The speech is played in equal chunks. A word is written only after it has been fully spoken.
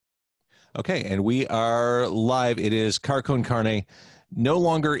Okay, and we are live. It is Car Con Carne, no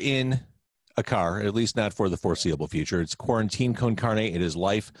longer in a car, at least not for the foreseeable future. It's Quarantine Con Carne. It is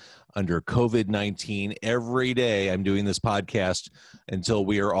life under COVID-19. Every day I'm doing this podcast until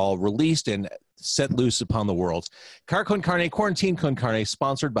we are all released and set loose upon the world. Car Con Carne, Quarantine Con Carne,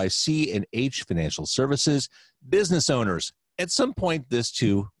 sponsored by C&H Financial Services. Business owners, at some point this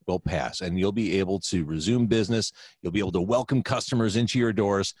too will pass, and you'll be able to resume business. You'll be able to welcome customers into your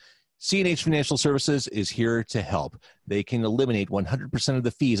doors. C&H Financial Services is here to help. They can eliminate 100% of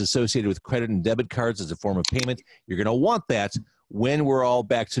the fees associated with credit and debit cards as a form of payment. You're going to want that when we're all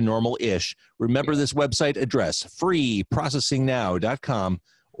back to normal-ish. Remember this website address, freeprocessingnow.com,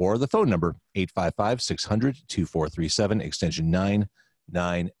 or the phone number, 855-600-2437, extension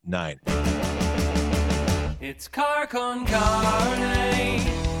 999. It's Car Con Carne.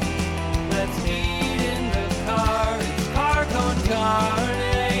 Let's eat in the car. It's Car Con Carne.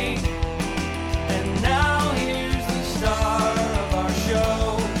 And now here's the star of our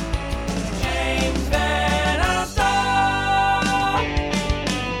show, James Van Alstyne.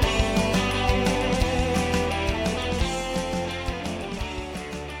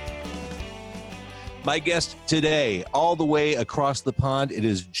 My guest today, all the way across the pond, it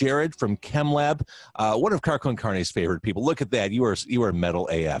is Jared from ChemLab, one of Car Con Carne's favorite people. Look at that. You are metal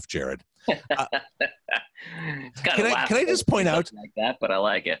AF, Jared. Can I just point out like that, but I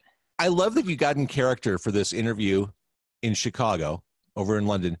like it. I love that you got in character for this interview in Chicago, over in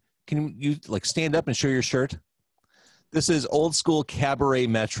London. Can you stand up and show your shirt? This is old school Cabaret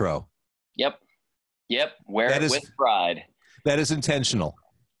Metro. Yep. Wear it with pride. That is intentional.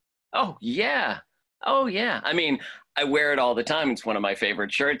 Oh yeah. I mean, I wear it all the time. It's one of my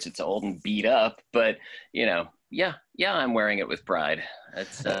favorite shirts. It's old and beat up, but yeah, I'm wearing it with pride.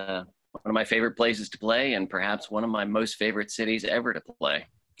 It's one of my favorite places to play, and perhaps one of my most favorite cities ever to play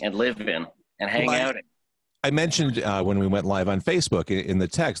and live in and hang out in. I mentioned when we went live on Facebook in the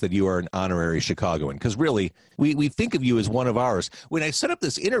text that you are an honorary Chicagoan, because really we think of you as one of ours. When I set up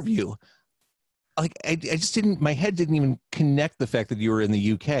this interview, I just didn't, my head didn't even connect the fact that you were in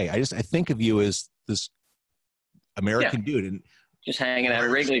the UK. I think of you as this American dude, and just hanging out at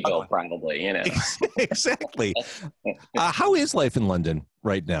Wrigleyville, probably, Exactly. How is life in London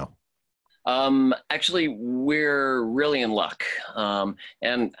right now? Actually, we're really in luck.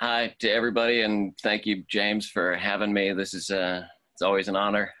 And hi to everybody, and thank you, James, for having me. This is it's always an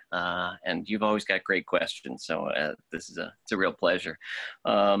honor, and you've always got great questions. So it's a real pleasure.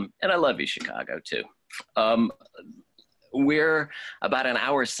 And I love you, Chicago, too. We're about an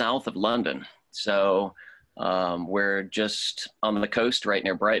hour south of London, so we're just on the coast, right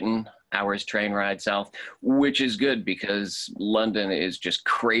near Brighton. Hours train ride south, which is good because London is just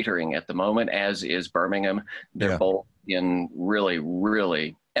cratering at the moment, as is Birmingham. They're both in really,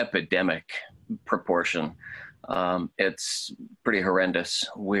 really epidemic proportion. It's pretty horrendous.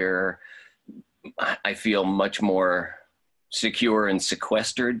 I feel much more secure and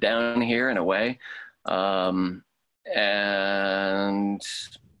sequestered down here in a way. And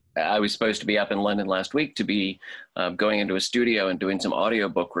I was supposed to be up in London last week to be going into a studio and doing some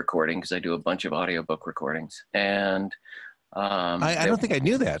audiobook recording, because I do a bunch of audiobook recordings. And I don't think I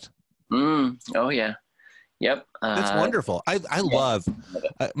knew that. Oh, yeah. Yep. That's wonderful. I love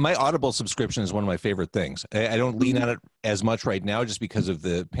my Audible subscription is one of my favorite things. I don't lean on it as much right now just because of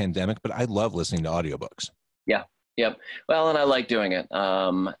the pandemic, but I love listening to audiobooks. Yeah. Yep. Well, and I like doing it.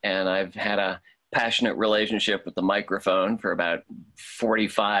 And I've had a passionate relationship with the microphone for about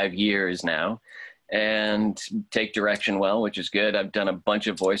 45 years now, and take direction well, which is good. I've done a bunch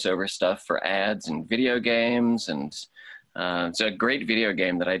of voiceover stuff for ads and video games, and it's a great video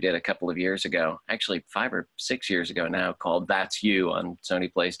game that I did a couple of years ago, actually 5 or 6 years ago now, called That's You on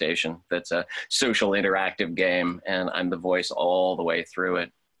Sony PlayStation. That's a social interactive game, and I'm the voice all the way through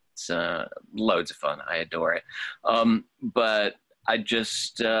it. It's loads of fun. I adore it. But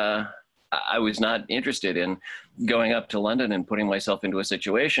I was not interested in going up to London and putting myself into a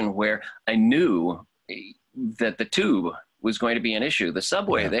situation where I knew that the tube was going to be an issue. The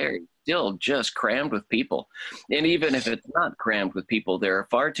subway there is still just crammed with people. And even if it's not crammed with people, there are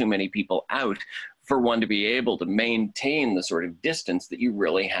far too many people out for one to be able to maintain the sort of distance that you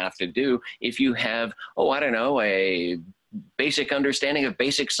really have to do if you have, a basic understanding of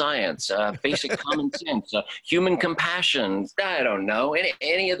basic science, basic common sense, human compassion, I don't know,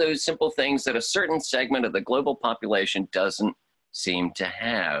 any of those simple things that a certain segment of the global population doesn't seem to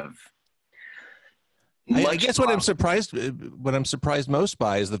have. I guess what I'm surprised most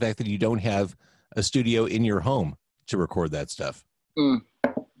by is the fact that you don't have a studio in your home to record that stuff.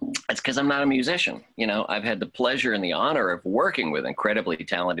 It's because I'm not a musician. You know, I've had the pleasure and the honor of working with incredibly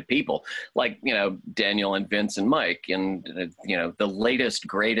talented people like, you know, Daniel and Vince and Mike and, you know, the latest,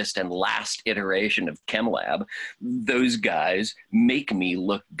 greatest, and last iteration of ChemLab. Those guys make me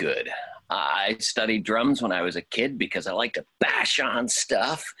look good. I studied drums when I was a kid because I like to bash on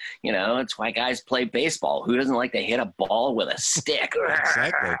stuff. You know, it's why guys play baseball. Who doesn't like to hit a ball with a stick?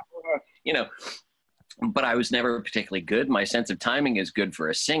 Exactly. You know, but I was never particularly good. My sense of timing is good for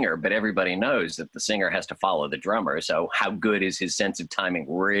a singer, but everybody knows that the singer has to follow the drummer. So how good is his sense of timing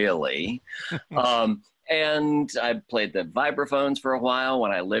really? And I played the vibraphones for a while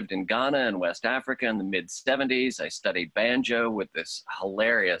when I lived in Ghana and West Africa in the mid-'70s. I studied banjo with this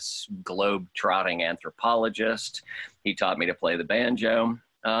hilarious globe-trotting anthropologist. He taught me to play the banjo.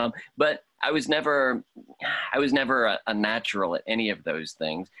 But I was never a natural at any of those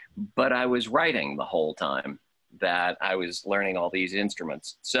things, but I was writing the whole time that I was learning all these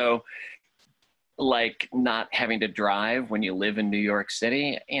instruments. So like not having to drive when you live in New York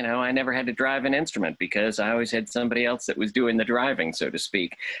City, you know, I never had to drive an instrument because I always had somebody else that was doing the driving, so to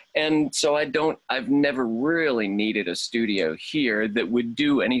speak. And so I've never really needed a studio here that would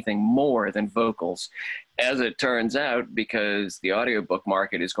do anything more than vocals. As it turns out, because the audiobook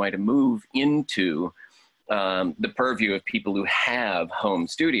market is going to move into the purview of people who have home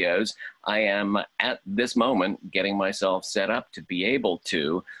studios, I am at this moment getting myself set up to be able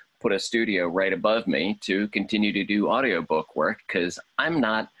to put a studio right above me to continue to do audiobook work, because I'm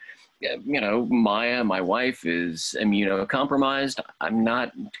not, you know, Maya, my wife, is immunocompromised. I'm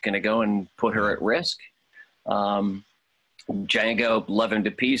not going to go and put her at risk. Django, love him to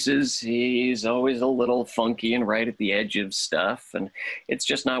pieces. He's always a little funky and right at the edge of stuff, and it's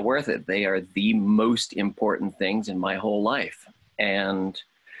just not worth it. They are the most important things in my whole life. And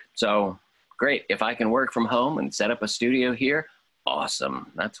so, great. If I can work from home and set up a studio here,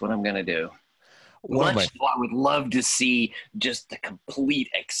 awesome. That's what I'm going to do. I would love to see just the complete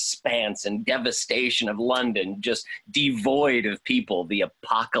expanse and devastation of London, just devoid of people. The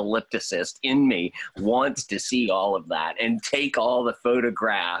apocalypticist in me wants to see all of that and take all the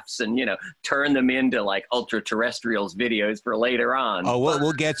photographs and, you know, turn them into like ultra terrestrials videos for later on. Oh,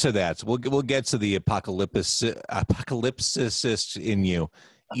 we'll get to that. We'll get to the apocalypticist in you.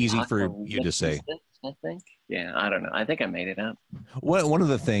 Easy for you to say. I think. Yeah, I don't know. I think I made it up. One of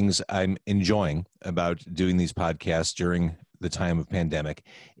the things I'm enjoying about doing these podcasts during the time of pandemic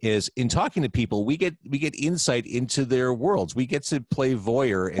is in talking to people, we get insight into their worlds. We get to play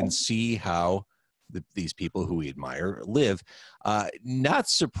voyeur and see how these people who we admire live. Not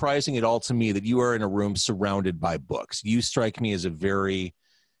surprising at all to me that you are in a room surrounded by books. You strike me as a very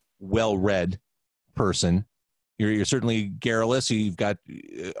well-read person. You're certainly garrulous. You've got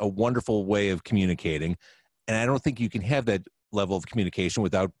a wonderful way of communicating. And I don't think you can have that level of communication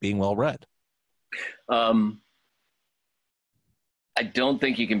without being well-read. I don't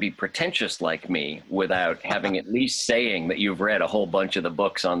think you can be pretentious like me without having at least saying that you've read a whole bunch of the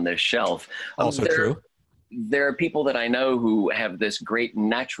books on this shelf. Also true. There are people that I know who have this great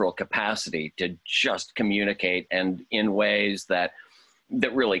natural capacity to just communicate and in ways that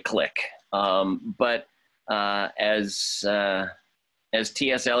really click. But as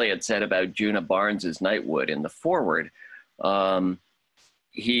T.S. Eliot said about Juna Barnes's Nightwood in the foreword,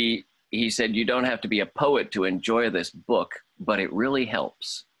 he said, "You don't have to be a poet to enjoy this book, but it really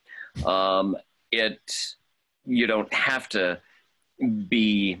helps. You don't have to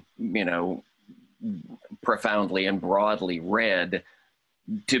be, you know, profoundly and broadly read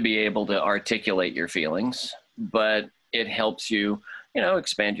to be able to articulate your feelings, but it helps you, you know,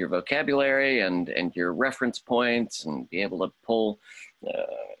 expand your vocabulary and your reference points and be able to pull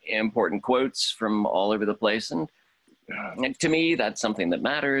important quotes from all over the place. And to me, that's something that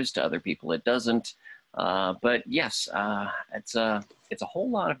matters. To other people, it doesn't. But yes, it's a whole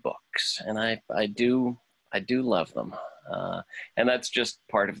lot of books, and I do love them. And that's just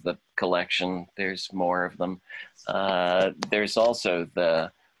part of the collection. There's more of them. There's also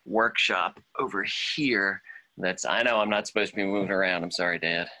the workshop over here. I know I'm not supposed to be moving around. I'm sorry,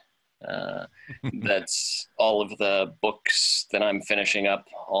 Dad. That's all of the books that I'm finishing up,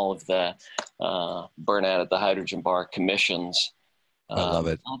 all of the Burnout at the Hydrogen Bar commissions. I love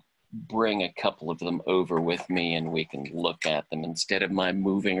it. I'll bring a couple of them over with me and we can look at them instead of my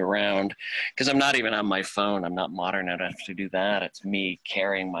moving around, because I'm not even on my phone. I'm not modern enough to do that. It's me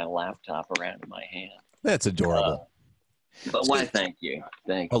carrying my laptop around in my hand. That's adorable. But why? Thank you.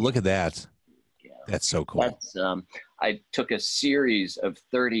 Thank you. Oh, look at that. Yeah. That's so cool. I took a series of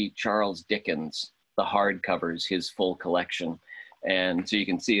 30 Charles Dickens, the hardcovers, his full collection, and so you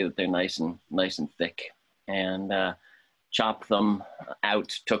can see that they're nice and thick. And chopped them out,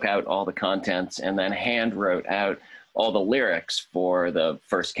 took out all the contents, and then hand wrote out all the lyrics for the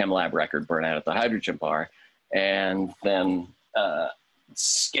first ChemLab record, Burn Out at the Hydrogen Bar, and then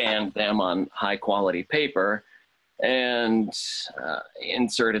scanned them on high quality paper and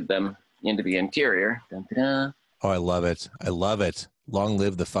inserted them into the interior. Dun, dun, dun. Oh, I love it. I love it. Long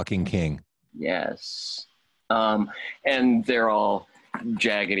live the fucking king. Yes. And they're all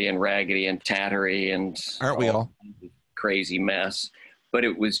jaggedy and raggedy and tattery and Aren't we all? crazy mess. But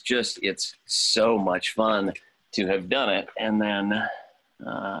it was just, it's so much fun to have done it. And then,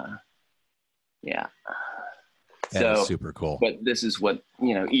 yeah. That is super cool. But this is what,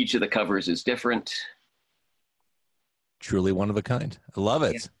 each of the covers is different. Truly one of a kind. I love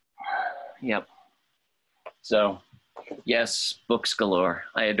it. Yep. So, yes, books galore.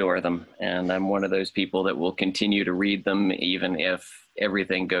 I adore them. And I'm one of those people that will continue to read them, even if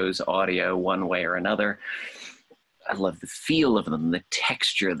everything goes audio one way or another. I love the feel of them, the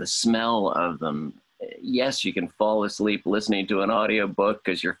texture, the smell of them. Yes, you can fall asleep listening to an audiobook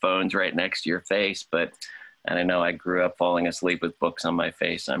because your phone's right next to your face, but and I know I grew up falling asleep with books on my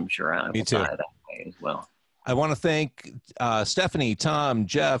face. I'm sure I will die that way as well. I want to thank Stephanie, Tom,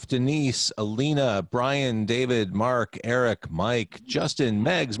 Jeff, Denise, Alina, Brian, David, Mark, Eric, Mike, Justin,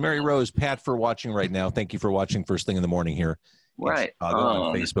 Megs, Mary Rose, Pat for watching right now. Thank you for watching first thing in the morning here right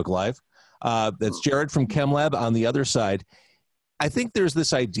on Facebook Live. That's Jared from ChemLab on the other side. I think there's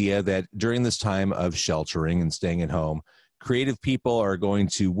this idea that during this time of sheltering and staying at home, creative people are going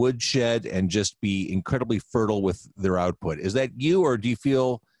to woodshed and just be incredibly fertile with their output. Is that you, or do you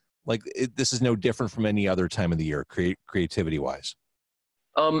feel like this is no different from any other time of the year, creativity-wise?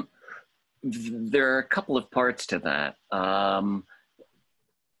 There are a couple of parts to that. I'm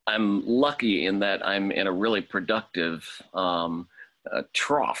lucky in that I'm in a really productive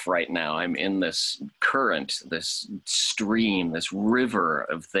trough right now. I'm in this current, this stream, this river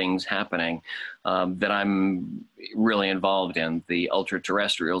of things happening that I'm really involved in. The Ultra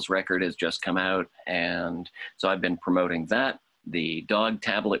Terrestrials record has just come out, and so I've been promoting that. The Dog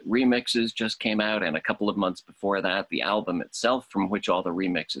Tablet remixes just came out, and a couple of months before that, the album itself, from which all the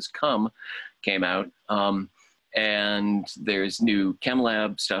remixes came out. And there's new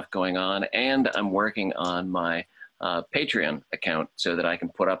ChemLab stuff going on, and I'm working on my Patreon account so that I can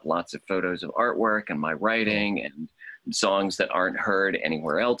put up lots of photos of artwork and my writing and songs that aren't heard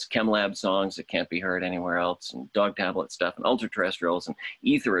anywhere else, ChemLab songs that can't be heard anywhere else, and Dog Tablet stuff, and Ultra Terrestrials, and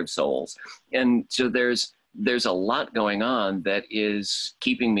Ether of Souls. And so there's a lot going on that is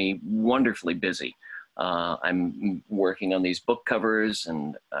keeping me wonderfully busy. I'm working on these book covers,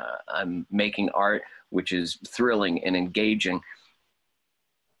 and I'm making art, which is thrilling and engaging.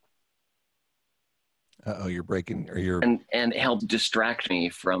 Uh-oh, you're breaking, or you're... And help distract me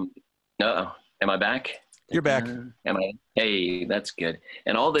from... Uh-oh, am I back? You're back. Am I? Hey, that's good.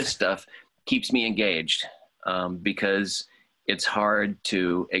 And all this stuff keeps me engaged because it's hard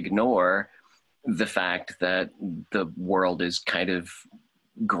to ignore the fact that the world is kind of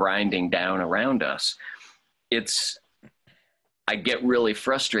grinding down around us. I get really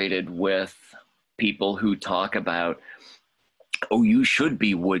frustrated with people who talk about, oh, you should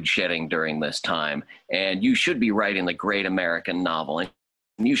be woodshedding during this time, and you should be writing the great American novel, and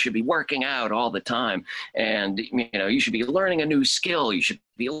you should be working out all the time, and you should be learning a new skill, you should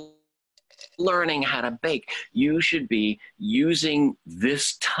be learning how to bake, you should be using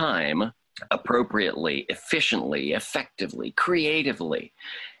this time appropriately, efficiently, effectively, creatively.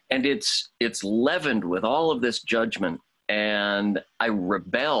 And it's leavened with all of this judgment, and I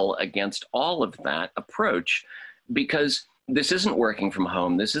rebel against all of that approach because this isn't working from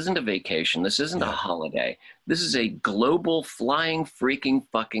home. This isn't a vacation. This isn't a holiday. This is a global flying freaking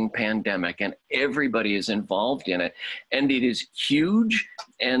fucking pandemic, and everybody is involved in it. And it is huge,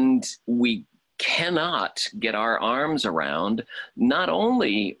 and we cannot get our arms around not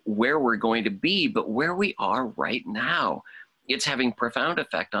only where we're going to be, but where we are right now. It's having profound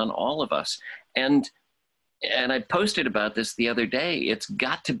effect on all of us. And I posted about this the other day. It's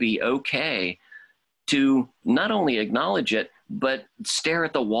got to be okay to not only acknowledge it, but stare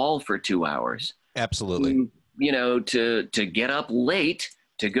at the wall for 2 hours. Absolutely. To get up late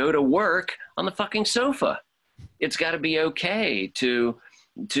to go to work on the fucking sofa. It's got to be okay to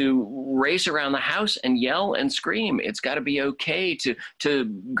race around the house and yell and scream. It's got to be okay to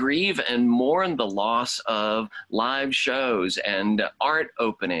grieve and mourn the loss of live shows and art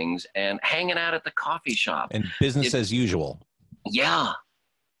openings and hanging out at the coffee shop. And business as usual. Yeah.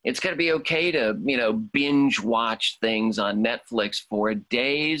 It's got to be okay to, binge watch things on Netflix for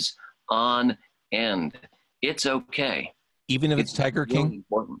days on end. It's okay. Even if it's Tiger King?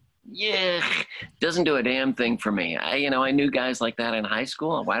 Important. Yeah, doesn't do a damn thing for me. I knew guys like that in high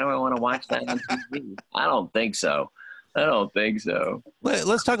school. Why do I want to watch that on TV? I don't think so. I don't think so.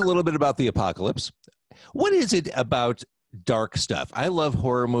 Let's talk a little bit about the apocalypse. What is it about dark stuff? I love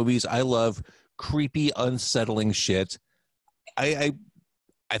horror movies. I love creepy, unsettling shit. I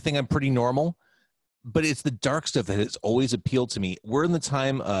think I'm pretty normal, but it's the dark stuff that has always appealed to me. We're in the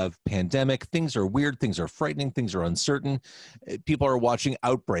time of pandemic. Things are weird. Things are frightening. Things are uncertain. People are watching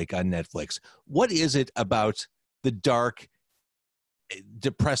Outbreak on Netflix. What is it about the dark,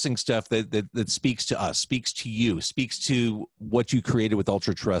 depressing stuff that speaks to us, speaks to you, speaks to what you created with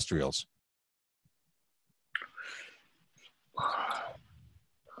Ultra Terrestrials?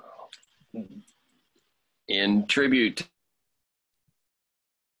 In tribute,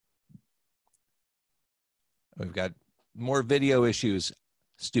 we've got more video issues.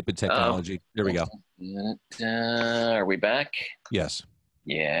 Stupid technology. There we go. Are we back? Yes.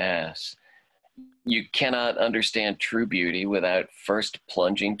 Yes. You cannot understand true beauty without first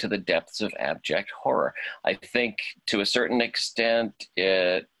plunging to the depths of abject horror. I think to a certain extent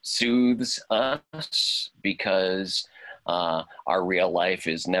it soothes us because our real life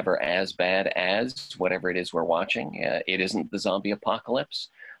is never as bad as whatever it is we're watching. It isn't the zombie apocalypse.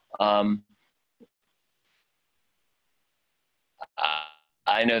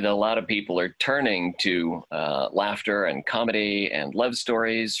 I know that a lot of people are turning to laughter and comedy and love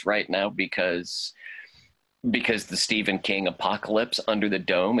stories right now because the Stephen King apocalypse under the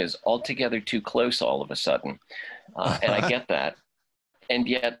dome is altogether too close all of a sudden. And I get that. And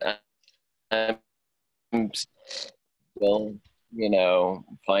yet I'm still,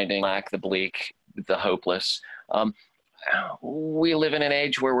 finding black, the bleak, the hopeless. We live in an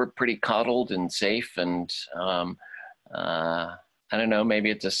age where we're pretty coddled and safe, and I don't know,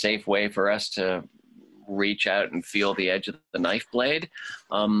 maybe it's a safe way for us to reach out and feel the edge of the knife blade.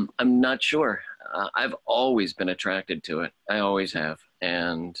 I'm not sure. I've always been attracted to it. I always have.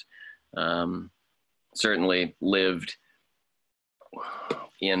 And certainly lived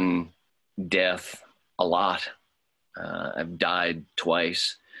in death a lot. I've died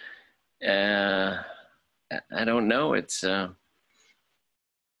twice. I don't know. It's and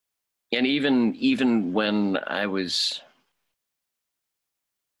even when I was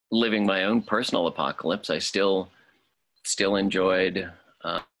living my own personal apocalypse, I still enjoyed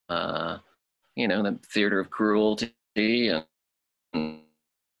the theater of cruelty and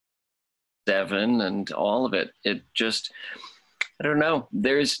Seven and all of it. It just, I don't know.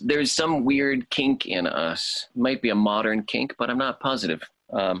 There's some weird kink in us. It might be a modern kink, but I'm not positive.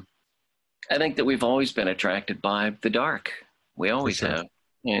 I think that we've always been attracted by the dark. We always have.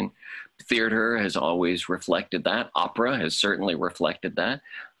 And theater has always reflected that. Opera has certainly reflected that.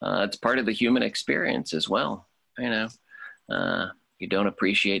 It's part of the human experience as well. You don't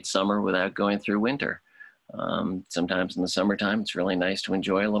appreciate summer without going through winter. Sometimes in the summertime, it's really nice to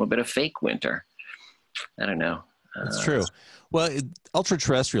enjoy a little bit of fake winter. I don't know. That's true. Well, Ultra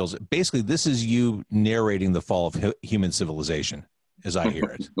Terrestrials, basically, this is you narrating the fall of human civilization, as I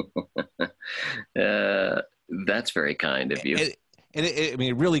hear it. That's very kind of you.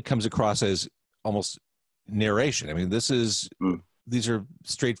 It really comes across as almost narration. I mean, these are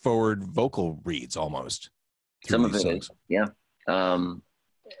straightforward vocal reads almost. Some of it is, yeah.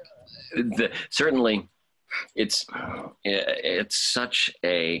 Certainly, it's such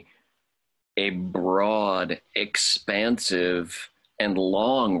a broad, expansive, and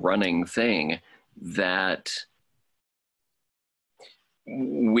long-running thing that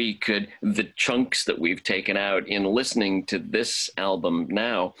the chunks that we've taken out in listening to this album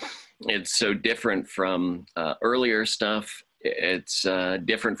now, it's so different from earlier stuff. It's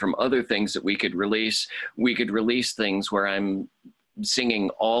different from other things that we could release. We could release things where I'm singing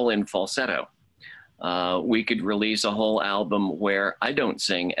all in falsetto. We could release a whole album where I don't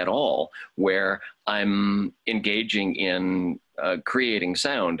sing at all, where I'm engaging in creating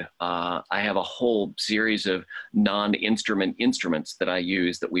sound. I have a whole series of non-instrument instruments that I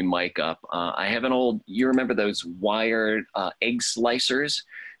use that we mic up. I have you remember those wired egg slicers?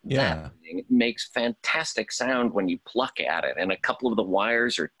 Yeah. That thing makes fantastic sound when you pluck at it. And a couple of the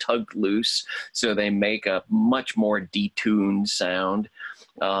wires are tugged loose, so they make a much more detuned sound.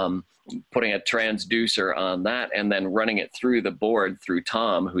 Putting a transducer on that and then running it through the board through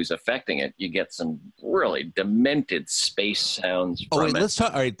Tom, who's affecting it, you get some really demented space sounds from it. Let's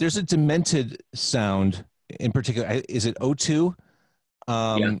talk. All right, there's a demented sound in particular. Is it O2?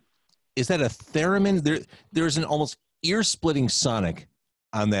 Yeah. Is that a theremin? There's an almost ear-splitting sonic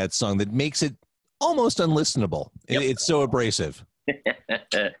on that song that makes it almost unlistenable. Yep. It's so abrasive.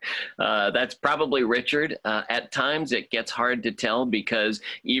 That's probably Richard. At times it gets hard to tell because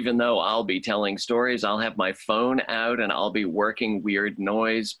even though I'll be telling stories, I'll have my phone out and I'll be working weird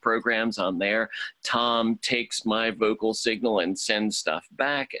noise programs on there. Tom takes my vocal signal and sends stuff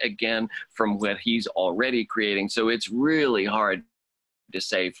back again from what he's already creating. So it's really hard to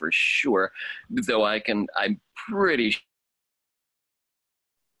say for sure, though I'm pretty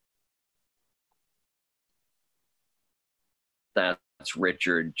that's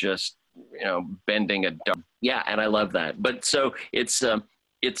Richard just bending a dart. Yeah, and I love that. But so it's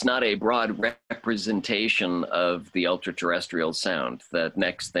not a broad representation of the ultra terrestrial sound. The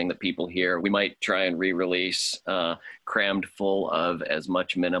next thing that people hear, we might try and re-release crammed full of as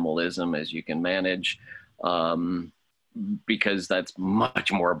much minimalism as you can manage, because that's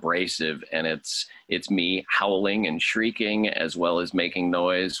much more abrasive, and it's me howling and shrieking as well as making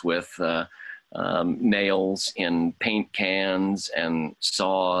noise with nails in paint cans and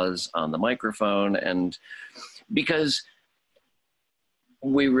saws on the microphone. And because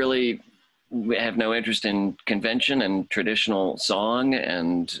we have no interest in convention and traditional song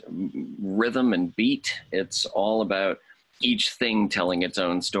and rhythm and beat, it's all about each thing telling its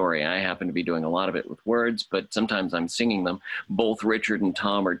own story. I happen to be doing a lot of it with words, but sometimes I'm singing them. Both Richard and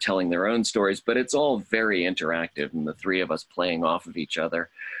Tom are telling their own stories, but it's all very interactive, and the three of us playing off of each other.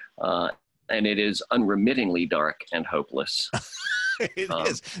 And it is unremittingly dark and hopeless. It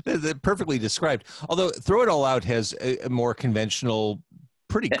is. They're perfectly described. Although Throw It All Out has a more conventional,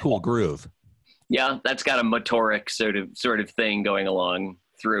 pretty cool groove. Yeah, that's got a motoric sort of thing going along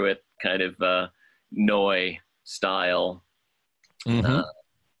through it, kind of Noi style, kind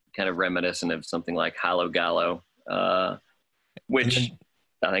of reminiscent of something like Hallo Gallo, which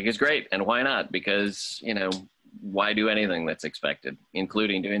I think is great. And why not? Because, why do anything that's expected,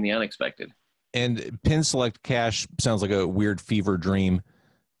 including doing the unexpected? And Pin Select Cash sounds like a weird fever dream,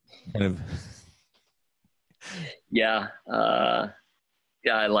 kind of. Yeah,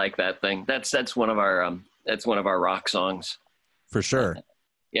 I like that thing. That's one of our rock songs for sure.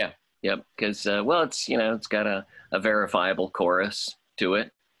 Yeah, yep. Because it's got a verifiable chorus to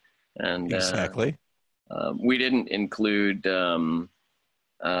it, and exactly. We didn't include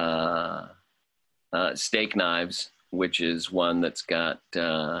Steak Knives, which is one that's got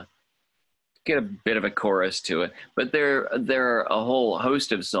a bit of a chorus to it, but there are a whole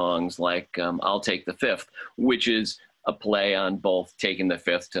host of songs like I'll Take the Fifth, which is a play on both taking the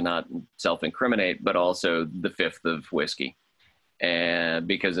fifth to not self-incriminate, but also the fifth of whiskey, and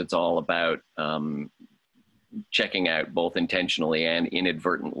because it's all about checking out both intentionally and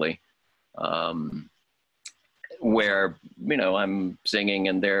inadvertently, where I'm singing,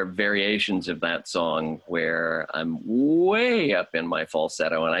 and there are variations of that song where I'm way up in my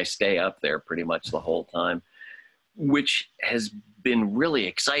falsetto, and I stay up there pretty much the whole time, which has been really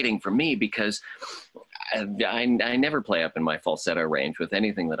exciting for me because I never play up in my falsetto range with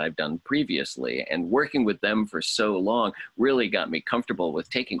anything that I've done previously, and working with them for so long really got me comfortable with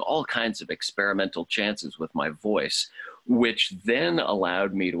taking all kinds of experimental chances with my voice, which then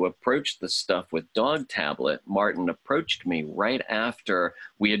allowed me to approach the stuff with Dog Tablet. Martin approached me right after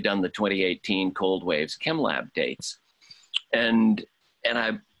we had done the 2018 Cold Waves ChemLab dates. And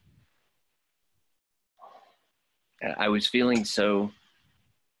I was feeling so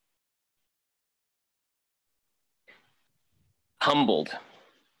humbled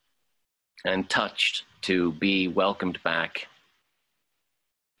and touched to be welcomed back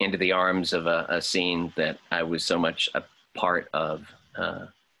into the arms of a scene that I was so much a part of.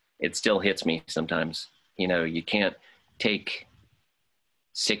 It still hits me sometimes. You can't take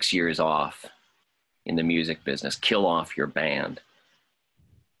 6 years off in the music business, kill off your band,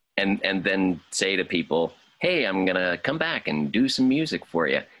 and then say to people, hey, I'm going to come back and do some music for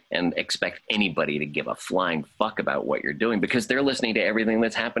you, and expect anybody to give a flying fuck about what you're doing because they're listening to everything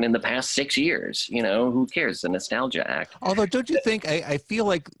that's happened in the past 6 years. Who cares? The nostalgia act. Although, don't you think, I feel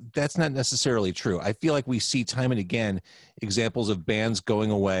like that's not necessarily true. I feel like we see time and again examples of bands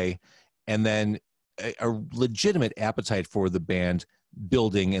going away and then a legitimate appetite for the band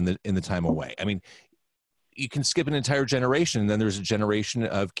building in the time away. I mean, you can skip an entire generation, and then there's a generation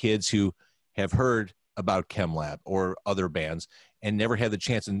of kids who have heard about ChemLab or other bands and never had the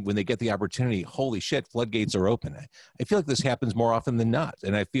chance. And when they get the opportunity, holy shit, floodgates are open. I feel like this happens more often than not.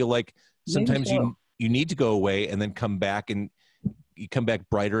 And I feel like sometimes you need to go away and then come back, and you come back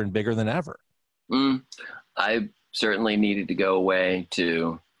brighter and bigger than ever. I certainly needed to go away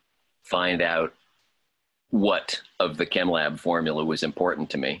to find out what of the ChemLab formula was important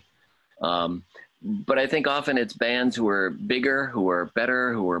to me. But I think often it's bands who are bigger, who are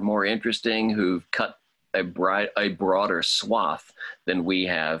better, who are more interesting, who've cut a broader swath than we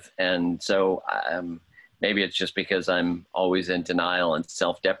have. And so maybe it's just because I'm always in denial and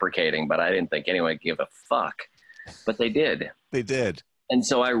self-deprecating, but I didn't think anyone would give a fuck. But they did. They did. And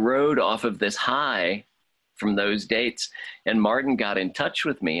so I rode off of this high from those dates, and Martin got in touch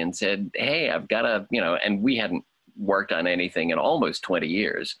with me and said, hey, I've got a, and we hadn't worked on anything in almost 20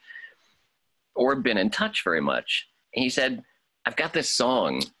 years or been in touch very much. And he said, I've got this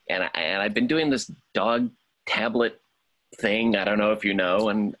song, and I've been doing this dog tablet thing. I don't know if you know,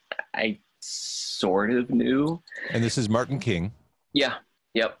 and I sort of knew. And this is Martin King. Yeah.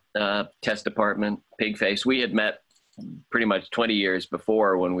 Yep. Test Department, Pigface. We had met pretty much 20 years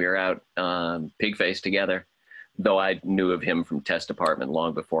before when we were out Pigface together, though I knew of him from Test Department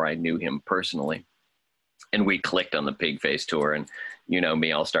long before I knew him personally. And we clicked on the Pigface tour, and you know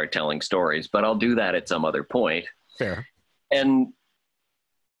me, I'll start telling stories, but I'll do that at some other point. Fair. And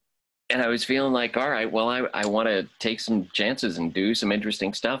I was feeling like, all right, well, I want to take some chances and do some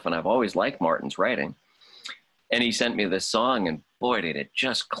interesting stuff. And I've always liked Martin's writing. And he sent me this song, and boy, did it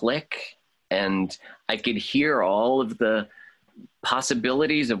just click. And I could hear all of the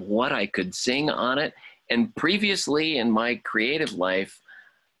possibilities of what I could sing on it. And previously in my creative life,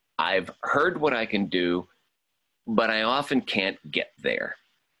 I've heard what I can do, but I often can't get there.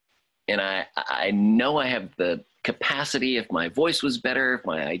 And I know I have the capacity if my voice was better, if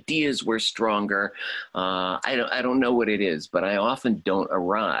my ideas were stronger. I don't know what it is, but I often don't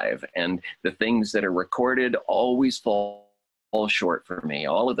arrive. And the things that are recorded always fall short for me.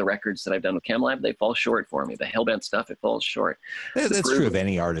 All of the records that I've done with ChemLab, they fall short for me. The Hellbent stuff, it falls short. That's true of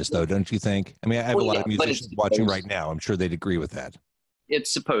any artist, though, don't you think? I mean, I have a lot of musicians watching right now. I'm sure they'd agree with that.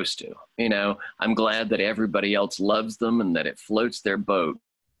 It's supposed to. I'm glad that everybody else loves them and that it floats their boat.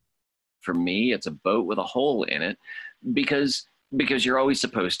 For me, it's a boat with a hole in it because you're always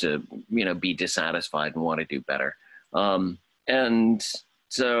supposed to, be dissatisfied and want to do better. And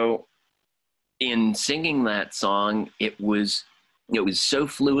so in singing that song, it was so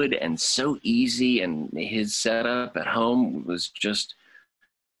fluid and so easy, and his setup at home was just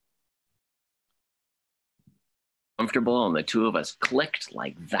comfortable, and the two of us clicked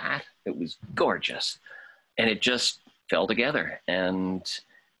like that. It was gorgeous, and it just fell together. And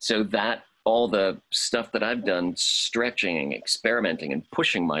so that all the stuff that I've done, stretching, experimenting, and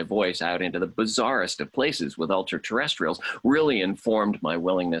pushing my voice out into the bizarrest of places with ultra-terrestrials, really informed my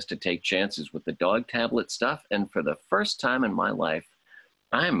willingness to take chances with the dog tablet stuff. And for the first time in my life,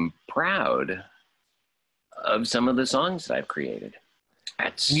 I'm proud of some of the songs that I've created.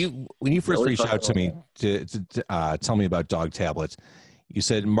 When you first really reached out to me to tell me about dog tablets, you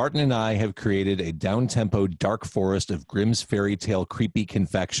said, Martin and I have created a down-tempo dark forest of Grimm's fairy tale creepy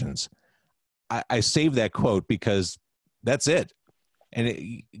confections. I saved that quote because that's it. And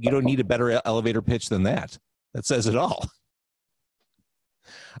you don't need a better elevator pitch than that. That says it all.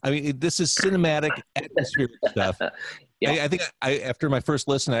 I mean, this is cinematic, atmospheric stuff. Yeah. I think after my first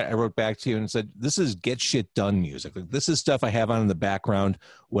listen, I wrote back to you and said, this is get shit done music. Like, this is stuff I have on in the background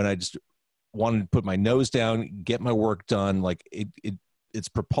when I just wanted to put my nose down, get my work done. Like it's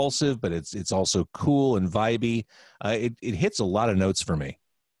propulsive, but it's also cool and vibey. It hits a lot of notes for me.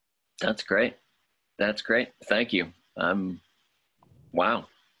 That's great. That's great. Thank you. Wow.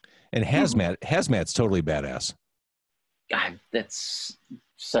 And Hazmat's totally badass. God, that's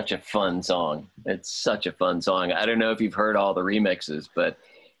such a fun song. It's such a fun song. I don't know if you've heard all the remixes, but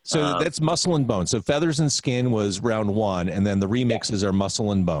so that's Muscle and Bone. So Feathers and Skin was round one, and then the remixes are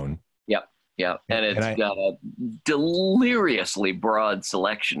Muscle and Bone. Yep. Yeah, and it's got a deliriously broad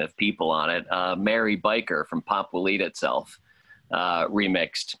selection of people on it. Mary Biker from Pop Will Eat Itself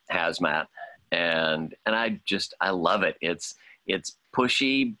remixed Hazmat, and I love it. It's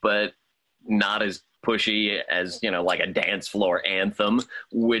pushy, but not as pushy as like a dance floor anthem,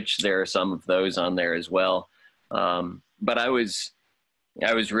 which there are some of those on there as well. But I was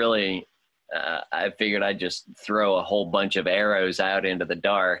really. I figured I'd just throw a whole bunch of arrows out into the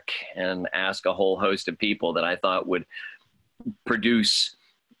dark and ask a whole host of people that I thought would produce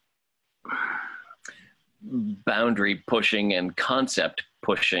boundary pushing and concept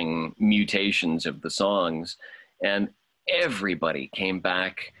pushing mutations of the songs. And everybody came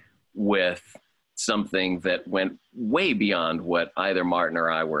back with something that went way beyond what either Martin or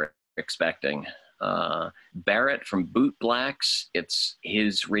I were expecting. Barrett from Boot Blacks,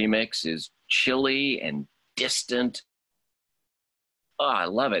 his remix is chilly and distant. Oh, I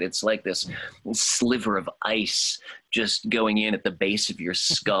love it. It's like this sliver of ice just going in at the base of your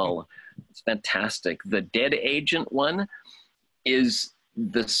skull. It's fantastic. The Dead Agent one is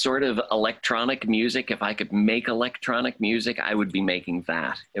the sort of electronic music. If I could make electronic music, I would be making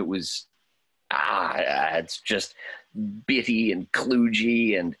that. It was it's just bitty and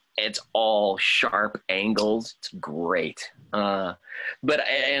kludgy, and it's all sharp angles. It's great. And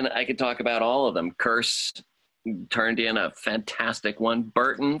I could talk about all of them. Curse turned in a fantastic one.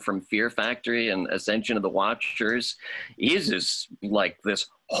 Burton from Fear Factory and Ascension of the Watchers is just like this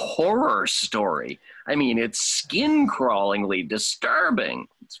horror story. I mean, it's skin-crawlingly disturbing.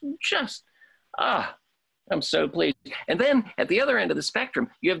 It's just, I'm so pleased. And then at the other end of the spectrum,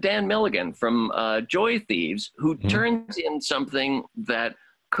 you have Dan Milligan from Joy Thieves, who turns in something that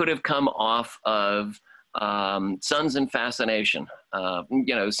could have come off of Sons and Fascination,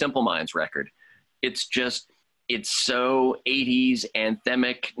 Simple Minds record. It's so 80s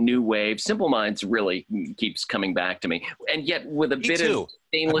anthemic new wave. Simple Minds really keeps coming back to me, and yet with a bit of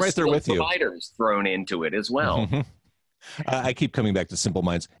stainless steel providers thrown into it as well. I keep coming back to Simple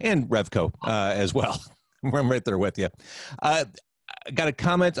Minds and Revco as well. I'm right there with you. I got a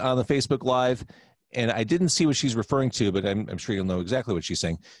comment on the Facebook Live, and I didn't see what she's referring to, but I'm sure you'll know exactly what she's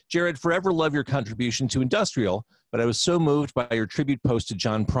saying. Jared, forever love your contribution to industrial, but I was so moved by your tribute post to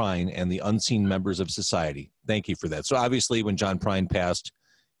John Prine and the unseen members of society. Thank you for that. So obviously when John Prine passed,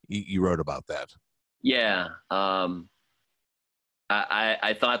 you wrote about that. Yeah.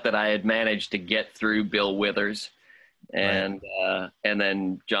 I thought that I had managed to get through Bill Withers, and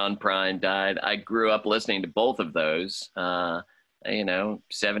then John Prine died. I grew up listening to both of those.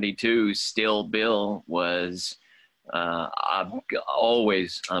 72 Still Bill was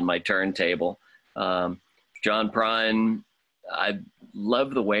always on my turntable. John Prine, I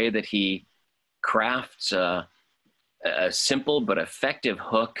love the way that he crafts a simple but effective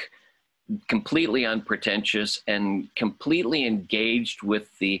hook, completely unpretentious and completely engaged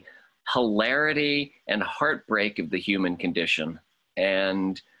with the hilarity and heartbreak of the human condition,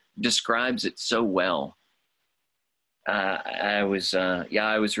 and describes it so well. I was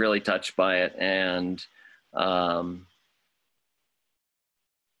really touched by it, and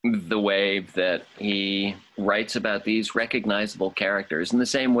the way that he writes about these recognizable characters in the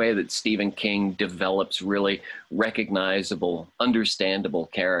same way that Stephen King develops really recognizable, understandable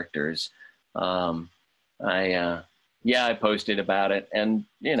characters. I posted about it, and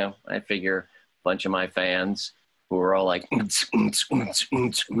I figure a bunch of my fans who are all like,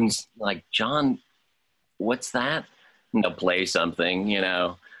 like, John, what's that? And they'll play something,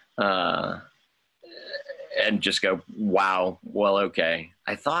 and just go, wow, well, okay.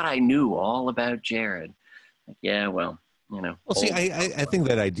 I thought I knew all about Jared. Yeah, well, Well, see, I think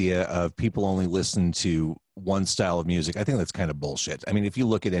that idea of people only listen to one style of music, I think that's kind of bullshit. I mean, if you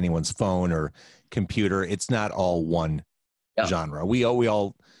look at anyone's phone or computer, it's not all one genre. We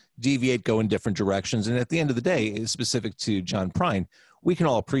all deviate, go in different directions. And at the end of the day, specific to John Prine, we can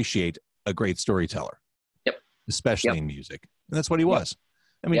all appreciate a great storyteller, especially in music. And that's what he was.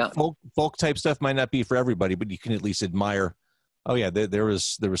 I mean, folk type stuff might not be for everybody, but you can at least admire, there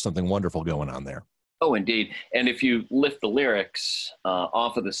was something wonderful going on there. Oh, indeed. And if you lift the lyrics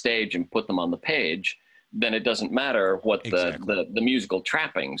off of the stage and put them on the page, then it doesn't matter what the musical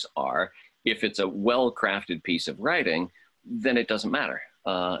trappings are. If it's a well-crafted piece of writing, then it doesn't matter,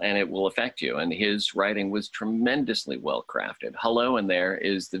 and it will affect you. And his writing was tremendously well-crafted. Hello in There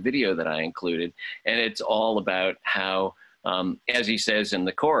is the video that I included, and it's all about how, as he says in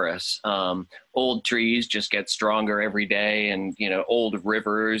the chorus, old trees just get stronger every day, and old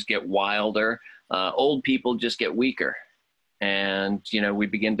rivers get wilder. Old people just get weaker, and we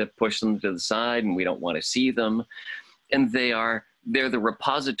begin to push them to the side, and we don't want to see them. And they're the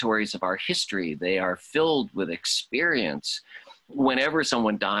repositories of our history. They are filled with experience. Whenever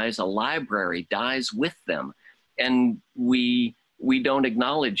someone dies, a library dies with them, and we don't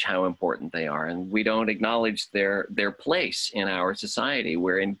acknowledge how important they are, and we don't acknowledge their place in our society.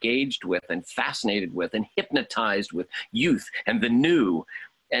 We're engaged with and fascinated with and hypnotized with youth and the new.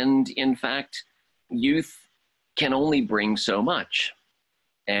 And in fact, youth can only bring so much,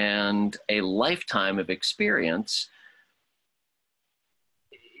 and a lifetime of experience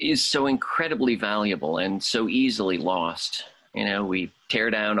is so incredibly valuable and so easily lost. We tear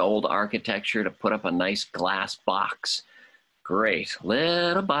down old architecture to put up a nice glass box. Great.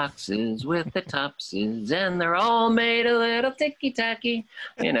 Little boxes with the topses, and they're all made a little ticky-tacky.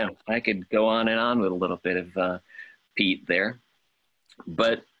 I could go on and on with a little bit of Pete there.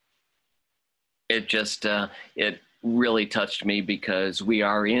 But it just, it really touched me, because we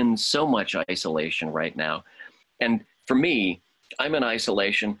are in so much isolation right now. And for me, I'm in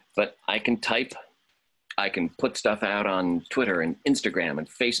isolation, but I can type. I can put stuff out on Twitter and Instagram and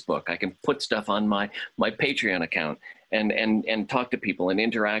Facebook. I can put stuff on my Patreon account. and talk to people and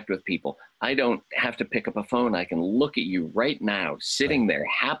interact with people. I don't have to pick up a phone. I can look at you right now, sitting there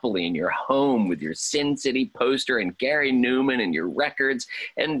happily in your home with your Sin City poster and Gary Newman and your records,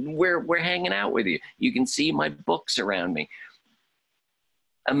 and we're hanging out with you. You can see my books around me.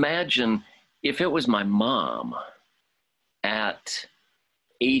 Imagine if it was my mom at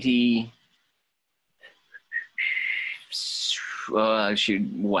 80,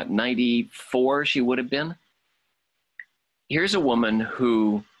 94 she would have been. Here's a woman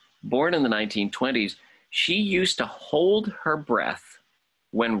who, born in the 1920s, she used to hold her breath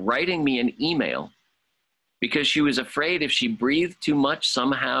when writing me an email because she was afraid if she breathed too much,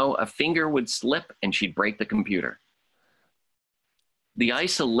 somehow a finger would slip and she'd break the computer. The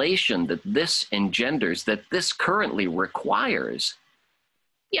isolation that this engenders, that this currently requires,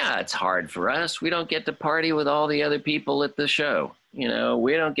 yeah, it's hard for us. We don't get to party with all the other people at the show. You know,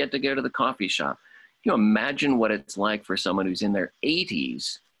 we don't get to go to the coffee shop. Can you imagine what it's like for someone who's in their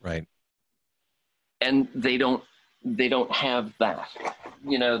 80s? Right. And they don't have that.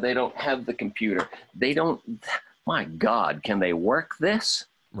 You know, they don't have the computer. They don't, my God, can they work this?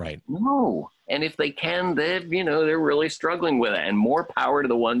 Right. No. And if they can, they're really struggling with it. And more power to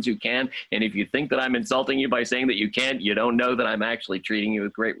the ones who can. And if you think that I'm insulting you by saying that you can't, you don't know that I'm actually treating you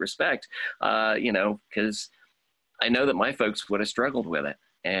with great respect, because I know that my folks would have struggled with it.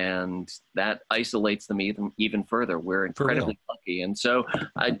 And that isolates them even further. We're incredibly lucky. And so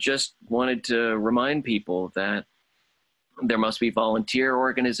I just wanted to remind people that there must be volunteer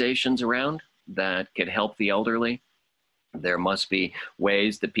organizations around that could help the elderly. There must be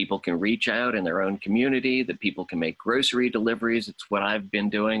ways that people can reach out in their own community, that people can make grocery deliveries. It's what I've been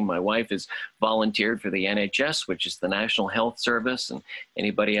doing. My wife has volunteered for the NHS, which is the National Health Service. And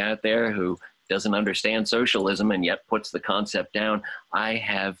anybody out there who doesn't understand socialism and yet puts the concept down, I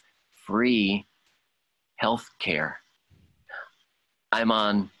have free health care. I'm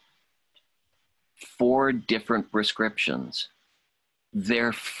on 4 different prescriptions.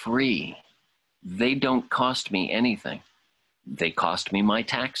 They're free. They don't cost me anything. They cost me my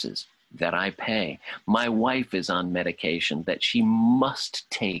taxes that I pay. My wife is on medication that she must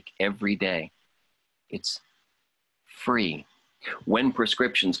take every day. It's free. When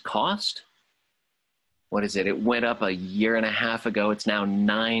prescriptions cost, what is it? It went up a year and a half ago. It's now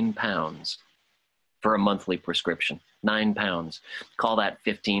 £9 for a monthly prescription. £9. Call that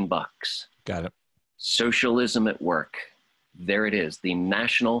 $15. Got it. Socialism at work. There it is, the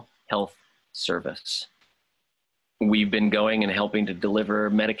National Health Service. We've been going and helping to deliver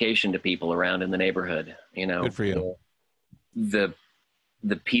medication to people around in the neighborhood. You know, good for you. The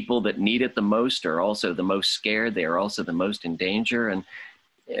people that need it the most are also the most scared. They are also the most in danger, and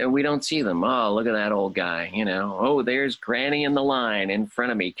we don't see them. Oh, look at that old guy. You know, oh, there's Granny in the line in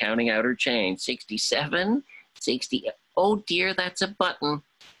front of me counting out her change. 67, 60. Oh dear, that's a button.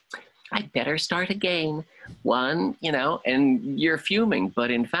 I'd better start again. 1, and you're fuming, but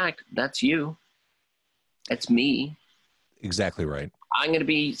in fact, that's you. That's me. Exactly right. I'm going to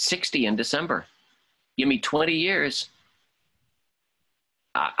be 60 in December. Give me 20 years.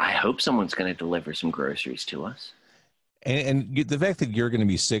 I hope someone's going to deliver some groceries to us. And the fact that you're going to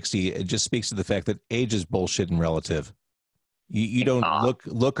be 60, it just speaks to the fact that age is bullshit and relative. You don't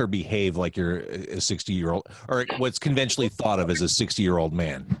look or behave like you're a 60-year-old, or what's conventionally thought of as a 60-year-old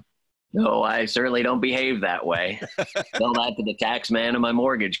man. No, I certainly don't behave that way. Tell that to the tax man of my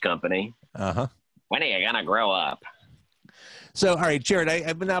mortgage company. Uh-huh. When are you going to grow up? So, all right, Jared,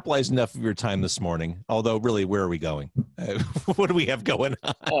 I've monopolized enough of your time this morning. Although, really, where are we going? What do we have going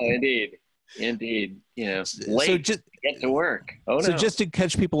on? Oh, indeed. Late so just, to get to work. Oh, no. So just to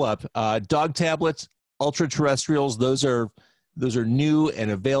catch people up, dog tablets, ultra terrestrials, those are new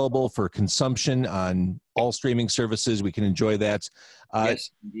and available for consumption on all streaming services. We can enjoy that.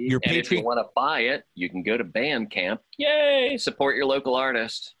 Yes, your and if you want to buy it, you can go to Bandcamp. Yay! Support your local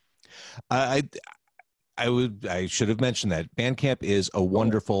artist. I should have mentioned that Bandcamp is a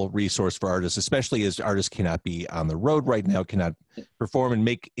wonderful resource for artists, especially as artists cannot be on the road right now, cannot perform and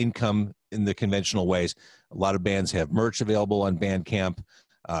make income in the conventional ways. A lot of bands have merch available on Bandcamp,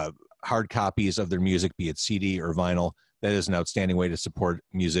 hard copies of their music, be it CD or vinyl. That is an outstanding way to support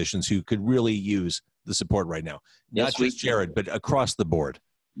musicians who could really use the support right now. Not just Jared, but across the board.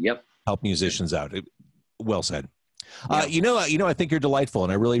 Yep. Help musicians out. Well said. Yep. I think you're delightful,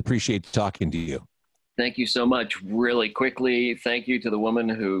 and I really appreciate talking to you. Thank you so much. Really quickly, thank you to the woman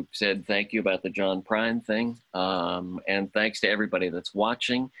who said thank you about the John Prine thing. And thanks to everybody that's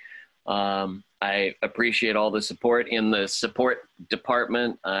watching. I appreciate all the support in the support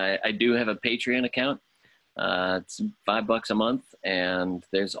department. I do have a Patreon account. It's $5 a month, and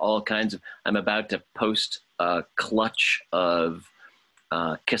there's all kinds of. I'm about to post a clutch of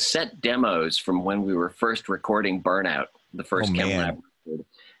cassette demos from when we were first recording Burnout, the first Chem Lab record,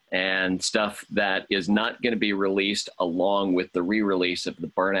 and stuff that is not going to be released along with the re-release of the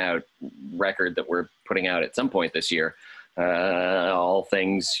Burnout record that we're putting out at some point this year. All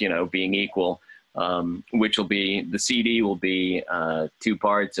things, being equal. Which will be, the CD will be 2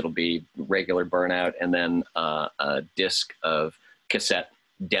 parts. It'll be regular Burnout and then a disc of cassette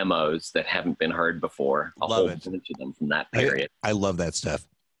demos that haven't been heard before. A whole bunch of them from that period. I love that stuff.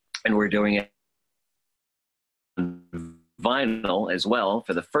 And we're doing it on vinyl as well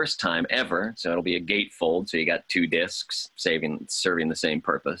for the first time ever. So it'll be a gatefold. So you got 2 discs serving the same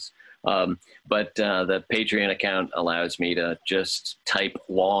purpose. But the Patreon account allows me to just type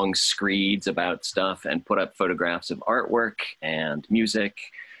long screeds about stuff and put up photographs of artwork and music.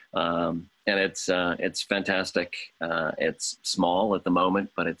 And it's fantastic. It's small at the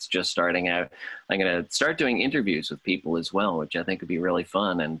moment, but it's just starting out. I'm going to start doing interviews with people as well, which I think would be really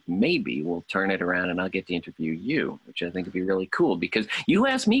fun. And maybe we'll turn it around and I'll get to interview you, which I think would be really cool because you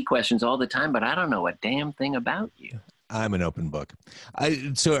ask me questions all the time, but I don't know a damn thing about you. I'm an open book.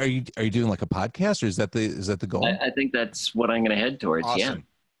 So are you doing like a podcast, or is that the goal? I think that's what I'm going to head towards.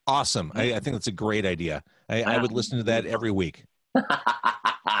 Awesome. I think that's a great idea. I would listen to that every week. All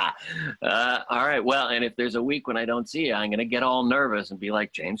right. Well, and if there's a week when I don't see you, I'm going to get all nervous and be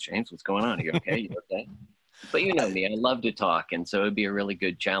like, James, what's going on? Are you okay? You okay? But you know me, I love to talk. And so it'd be a really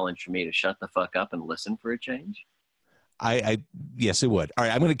good challenge for me to shut the fuck up and listen for a change. Yes, it would. All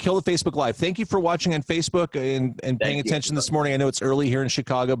right. I'm going to kill the Facebook Live. Thank you for watching on Facebook and paying attention this morning. I know it's early here in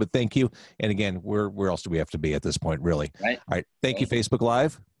Chicago, but thank you. And again, where else do we have to be at this point, really? Right. All right. Thank you, Facebook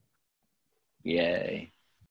Live. Yay.